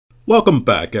Welcome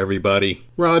back, everybody.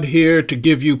 Rod here to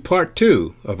give you part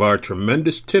 2 of our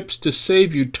tremendous tips to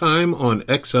save you time on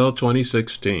Excel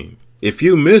 2016. If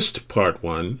you missed part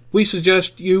 1, we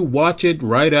suggest you watch it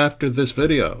right after this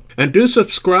video. And do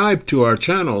subscribe to our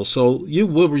channel so you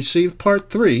will receive part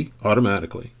 3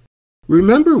 automatically.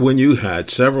 Remember when you had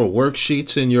several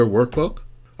worksheets in your workbook?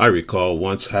 I recall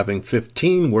once having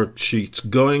 15 worksheets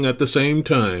going at the same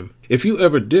time. If you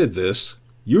ever did this,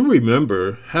 you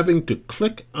remember having to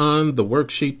click on the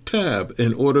worksheet tab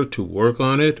in order to work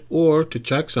on it or to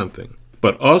check something.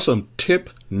 But awesome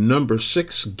tip number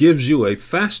 6 gives you a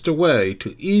faster way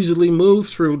to easily move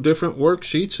through different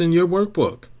worksheets in your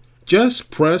workbook. Just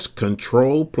press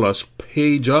Ctrl plus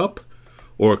page up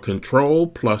or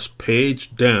Ctrl plus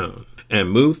page down and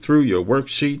move through your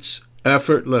worksheets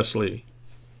effortlessly.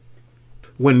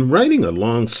 When writing a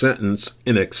long sentence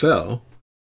in Excel,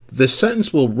 the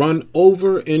sentence will run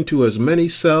over into as many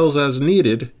cells as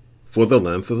needed for the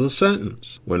length of the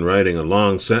sentence. When writing a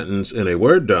long sentence in a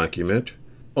Word document,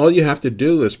 all you have to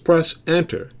do is press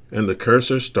Enter and the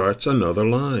cursor starts another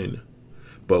line.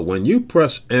 But when you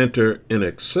press Enter in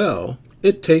Excel,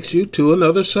 it takes you to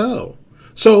another cell.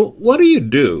 So what do you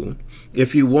do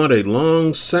if you want a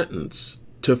long sentence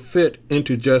to fit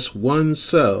into just one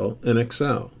cell in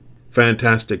Excel?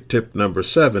 Fantastic tip number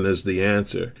 7 is the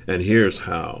answer, and here's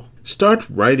how. Start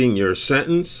writing your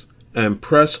sentence and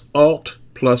press Alt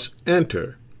plus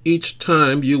Enter each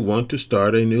time you want to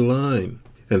start a new line.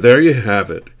 And there you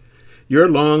have it. Your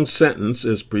long sentence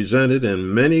is presented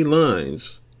in many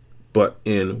lines, but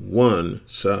in one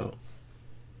cell.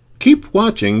 Keep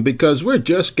watching because we're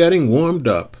just getting warmed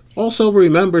up. Also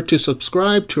remember to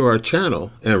subscribe to our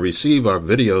channel and receive our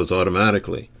videos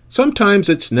automatically. Sometimes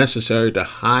it's necessary to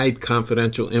hide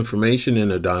confidential information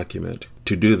in a document.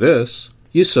 To do this,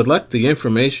 you select the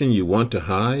information you want to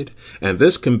hide, and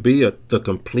this can be the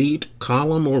complete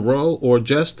column or row or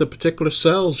just the particular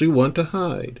cells you want to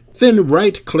hide. Then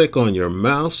right-click on your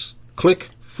mouse,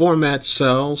 click Format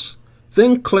Cells,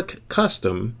 then click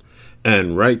Custom,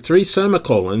 and write 3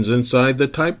 semicolons inside the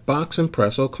type box and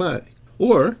press OK.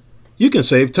 Or you can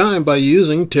save time by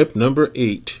using tip number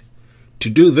 8. To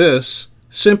do this,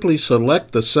 simply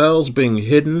select the cells being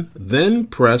hidden, then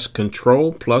press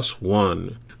Ctrl plus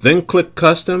 1. Then click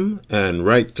Custom and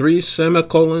write 3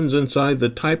 semicolons inside the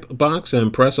type box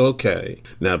and press OK.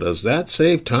 Now does that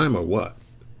save time or what?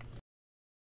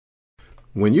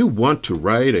 When you want to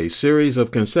write a series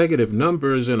of consecutive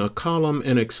numbers in a column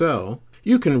in Excel,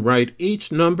 you can write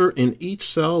each number in each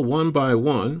cell one by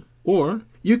one, or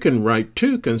you can write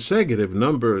 2 consecutive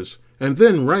numbers and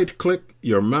then right-click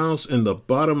your mouse in the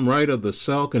bottom right of the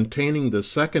cell containing the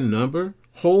second number,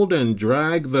 hold and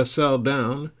drag the cell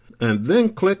down, and then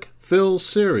click Fill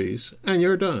Series, and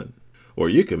you're done. Or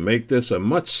you can make this a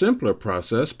much simpler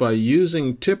process by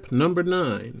using tip number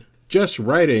 9. Just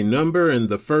write a number in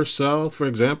the first cell, for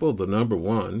example, the number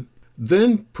 1,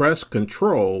 then press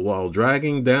Ctrl while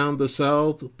dragging down the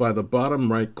cell by the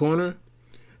bottom right corner.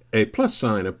 A plus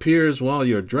sign appears while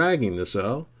you're dragging the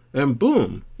cell, and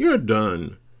boom, you're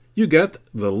done. You get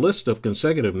the list of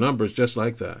consecutive numbers just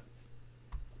like that.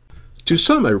 To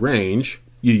sum a range,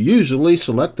 you usually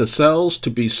select the cells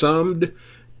to be summed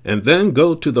and then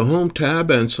go to the Home tab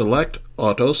and select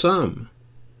Auto Sum.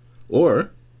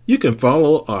 Or you can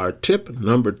follow our tip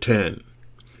number 10.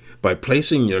 By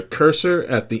placing your cursor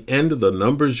at the end of the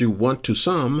numbers you want to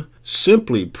sum,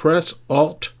 simply press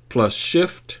Alt plus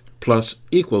Shift plus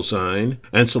equal sign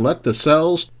and select the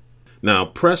cells. Now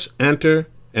press Enter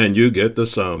and you get the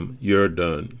sum. You're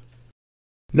done.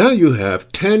 Now you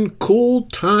have 10 cool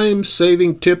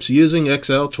time-saving tips using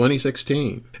Excel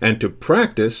 2016. And to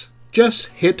practice, just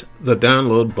hit the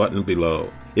download button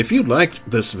below. If you liked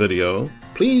this video,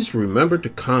 please remember to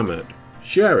comment,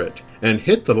 share it, and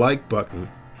hit the like button.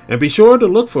 And be sure to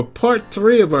look for part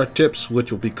 3 of our tips,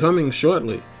 which will be coming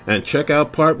shortly. And check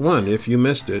out part 1 if you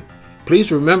missed it.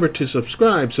 Please remember to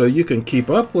subscribe so you can keep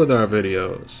up with our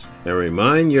videos. And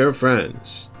remind your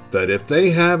friends that if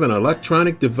they have an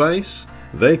electronic device,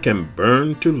 they can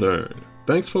burn to learn.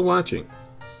 Thanks for watching.